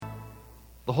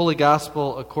The Holy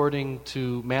Gospel according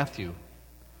to Matthew.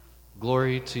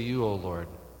 Glory to you, O Lord.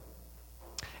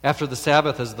 After the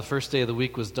Sabbath, as the first day of the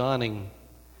week was dawning,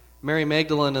 Mary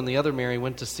Magdalene and the other Mary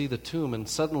went to see the tomb, and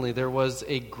suddenly there was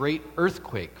a great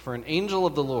earthquake, for an angel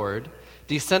of the Lord,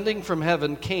 descending from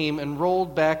heaven, came and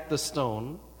rolled back the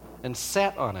stone and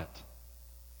sat on it.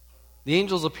 The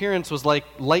angel's appearance was like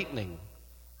lightning,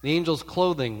 the angel's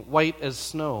clothing white as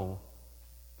snow.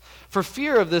 For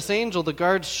fear of this angel, the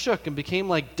guards shook and became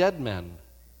like dead men.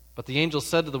 But the angel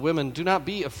said to the women, "Do not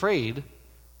be afraid.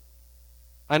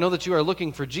 I know that you are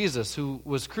looking for Jesus, who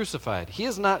was crucified. He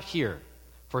is not here,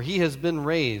 for he has been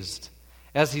raised,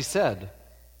 as he said.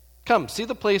 Come, see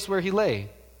the place where he lay.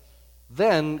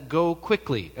 Then go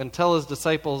quickly and tell his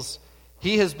disciples,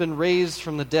 he has been raised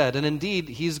from the dead, and indeed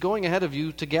he is going ahead of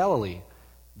you to Galilee.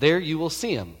 There you will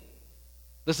see him.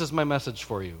 This is my message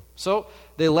for you." So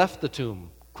they left the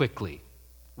tomb quickly,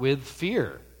 with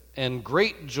fear and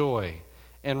great joy,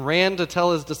 and ran to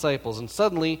tell his disciples. And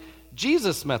suddenly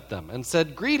Jesus met them and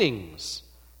said, "Greetings."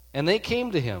 And they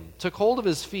came to him, took hold of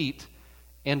his feet,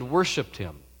 and worshipped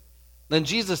him. Then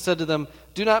Jesus said to them,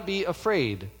 "Do not be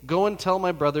afraid. Go and tell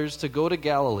my brothers to go to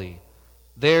Galilee.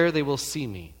 There they will see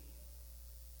me."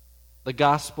 The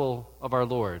Gospel of our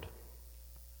Lord.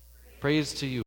 Praise to you.